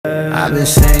I've been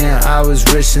saying I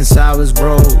was rich since I was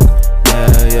broke.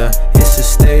 Yeah, yeah, it's a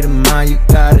state of mind, you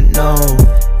gotta know.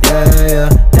 Yeah, yeah,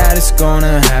 that it's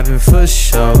gonna happen for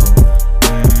sure.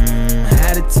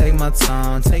 Had to take my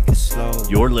time, take it slow.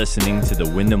 You're listening to the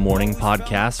Win the Morning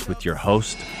podcast with your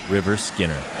host, River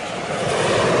Skinner.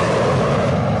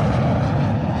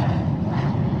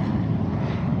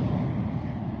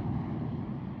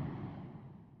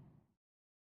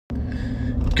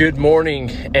 Good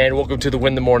morning and welcome to the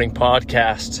Win the Morning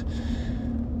podcast.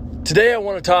 Today I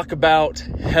want to talk about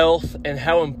health and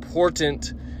how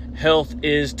important health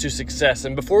is to success.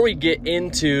 And before we get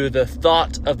into the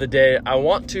thought of the day, I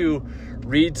want to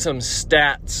read some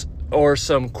stats or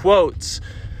some quotes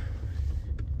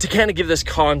to kind of give this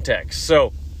context.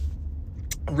 So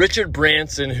Richard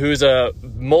Branson, who's a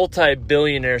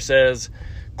multi-billionaire, says,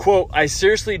 quote, "I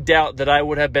seriously doubt that I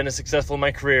would have been as successful in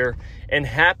my career and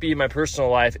happy in my personal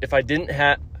life if I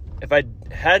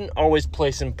hadn't always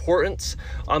placed importance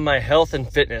on my health and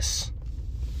fitness."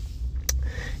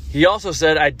 He also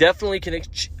said, "I definitely can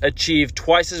achieve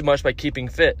twice as much by keeping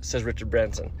fit," says Richard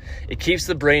Branson. "It keeps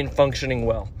the brain functioning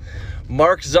well."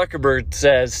 Mark Zuckerberg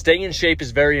says, "Staying in shape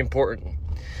is very important.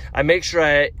 I make sure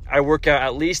I work out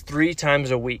at least 3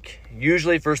 times a week,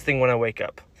 usually first thing when I wake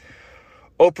up."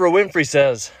 Oprah Winfrey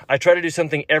says, "I try to do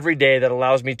something every day that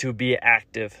allows me to be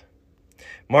active."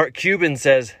 Mark Cuban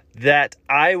says that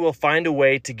I will find a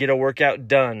way to get a workout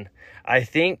done. I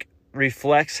think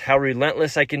reflects how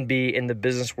relentless I can be in the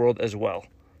business world as well.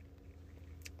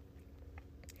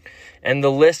 And the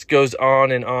list goes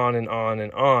on and on and on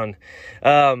and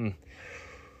on.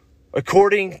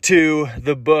 According to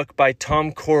the book by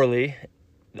Tom Corley,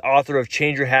 the author of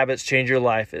Change Your Habits, Change Your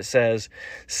Life, it says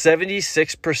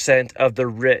 76% of the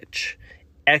rich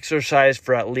exercise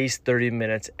for at least 30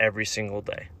 minutes every single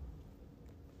day.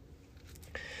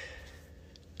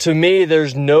 To me,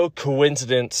 there's no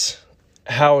coincidence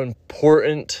how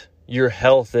important your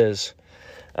health is.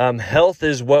 Health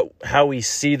is how we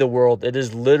see the world. It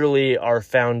is literally our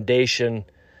foundation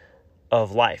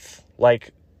of life.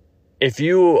 Like, if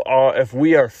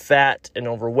we are fat and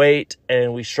overweight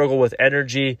and we struggle with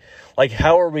energy, like,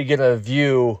 how are we going to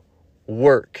view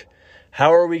work?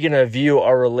 How are we going to view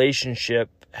our relationship?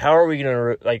 How are we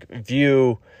going to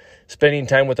view spending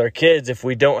time with our kids if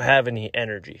we don't have any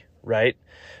energy, right?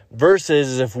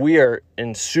 Versus if we are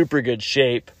in super good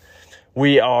shape,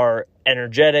 we are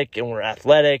energetic and we're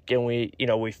athletic and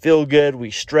we feel good,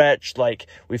 we stretch, like,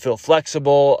 we feel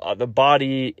flexible,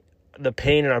 the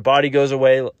pain in our body goes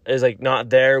away, is not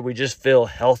there. We just feel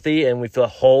healthy and we feel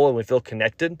whole and we feel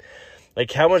connected.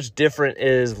 Like, how much different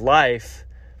is life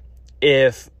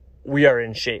if we are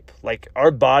in shape? Like, our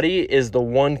body is the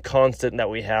one constant that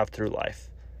we have through life,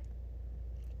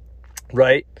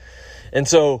 right? And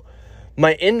so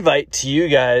my invite to you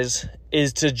guys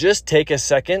is to just take a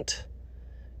second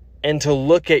and to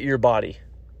look at your body.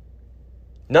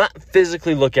 Not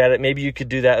physically look at it. Maybe you could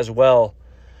do that as well.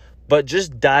 But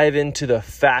just dive into the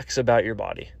facts about your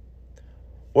body.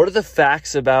 What are the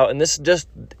facts about, and this just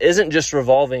isn't just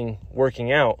revolving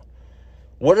working out.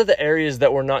 What are the areas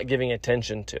that we're not giving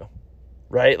attention to,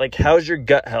 right? Like, how's your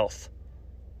gut health?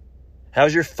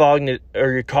 How's your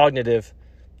cognitive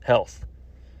health?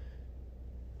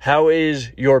 How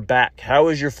is your back? How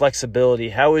is your flexibility?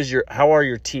 How are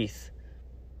your teeth?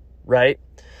 Right?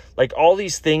 Like, all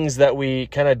these things that we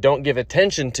kind of don't give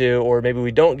attention to, or maybe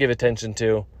we don't give attention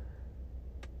to.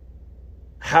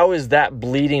 How is that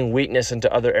bleeding weakness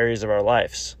into other areas of our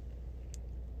lives?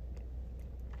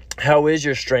 How is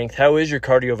your strength? How is your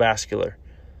cardiovascular?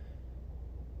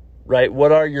 Right?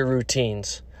 What are your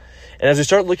routines? And as we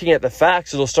start looking at the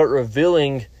facts, it'll start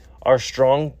revealing our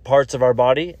strong parts of our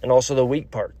body and also the weak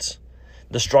parts.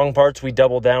 The strong parts we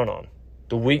double down on.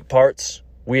 The weak parts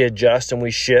we adjust and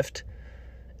we shift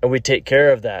and we take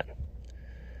care of that.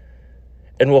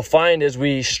 And we'll find as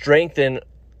we strengthen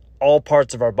all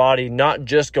parts of our body, not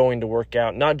just going to work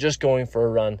out, not just going for a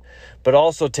run, but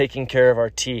also taking care of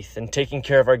our teeth and taking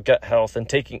care of our gut health and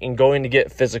going to get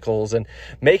physicals and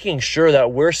making sure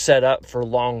that we're set up for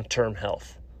long-term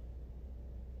health.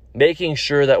 Making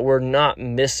sure that we're not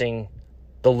missing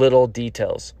the little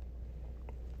details.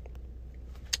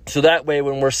 So that way,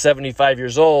 when we're 75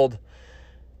 years old,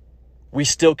 we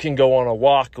still can go on a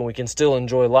walk and we can still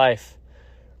enjoy life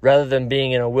rather than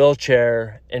being in a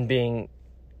wheelchair and being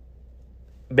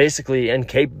basically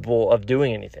incapable of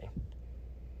doing anything.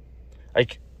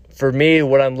 Like, for me,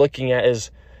 what I'm looking at is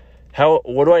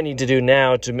what do I need to do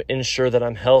now to ensure that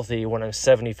I'm healthy when I'm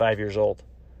 75 years old?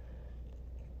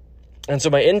 And so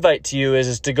my invite to you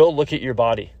is to go look at your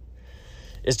body.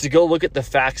 is to go look at the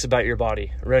facts about your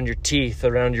body, around your teeth,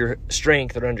 around your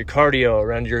strength, around your cardio,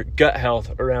 around your gut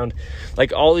health, around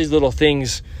like all these little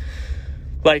things.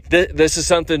 Like this is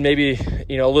something maybe, a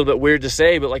little bit weird to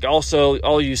say, but like also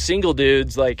all you single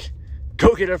dudes, like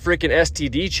go get a freaking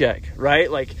STD check, right?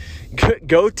 Like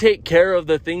go take care of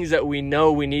the things that we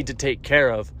know we need to take care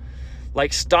of.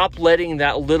 Like stop letting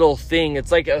that little thing,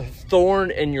 it's like a thorn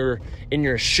in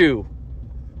your shoe.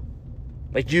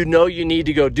 Like, you need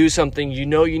to go do something. You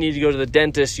need to go to the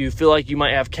dentist. You feel like you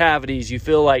might have cavities. You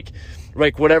feel like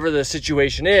whatever the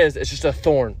situation is, it's just a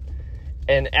thorn.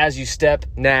 And as you step,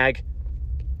 nag.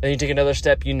 Then you take another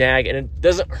step, you nag. And it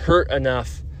doesn't hurt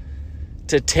enough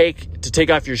to take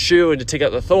off your shoe and to take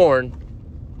out the thorn.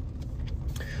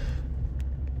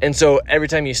 And so every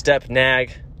time you step,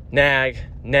 nag, nag,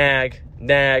 nag,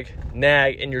 nag,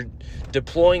 nag. And you're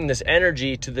deploying this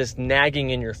energy to this nagging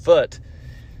in your foot.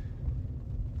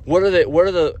 What are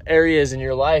the areas in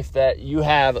your life that you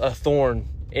have a thorn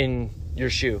in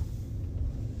your shoe?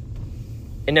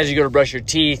 And as you go to brush your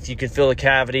teeth, you can feel a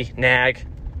cavity, nag,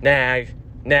 nag,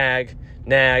 nag,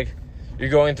 nag. You're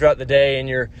going throughout the day and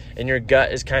your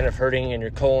gut is kind of hurting and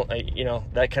your colon,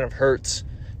 that kind of hurts.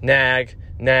 Nag,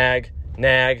 nag,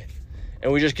 nag.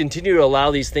 And we just continue to allow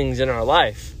these things in our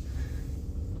life.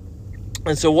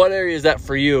 And so what area is that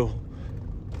for you?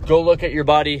 Go look at your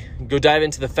body. Go dive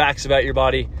into the facts about your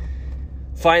body.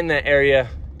 Find that area.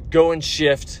 Go and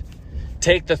shift.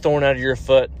 Take the thorn out of your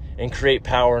foot and create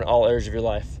power in all areas of your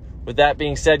life. With that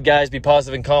being said, guys, be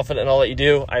positive and confident in all that you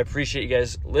do. I appreciate you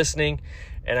guys listening,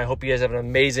 and I hope you guys have an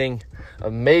amazing,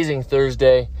 amazing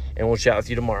Thursday, and we'll chat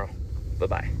with you tomorrow.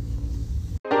 Bye-bye.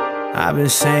 I've been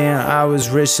saying I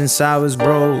was rich since I was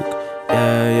broke.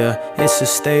 Yeah, it's a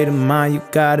state of mind, you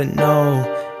gotta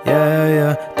know.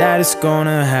 Yeah, that it's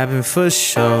gonna happen for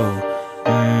sure.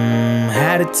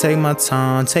 Had to take my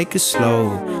time, take it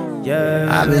slow. Yeah,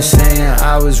 I've been saying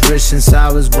I was rich since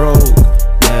I was broke.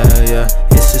 Yeah,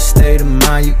 it's a state of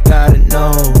mind, you gotta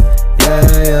know.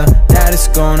 Yeah, that it's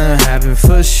gonna happen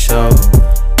for sure.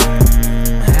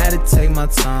 Had to take my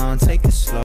time, take it slow.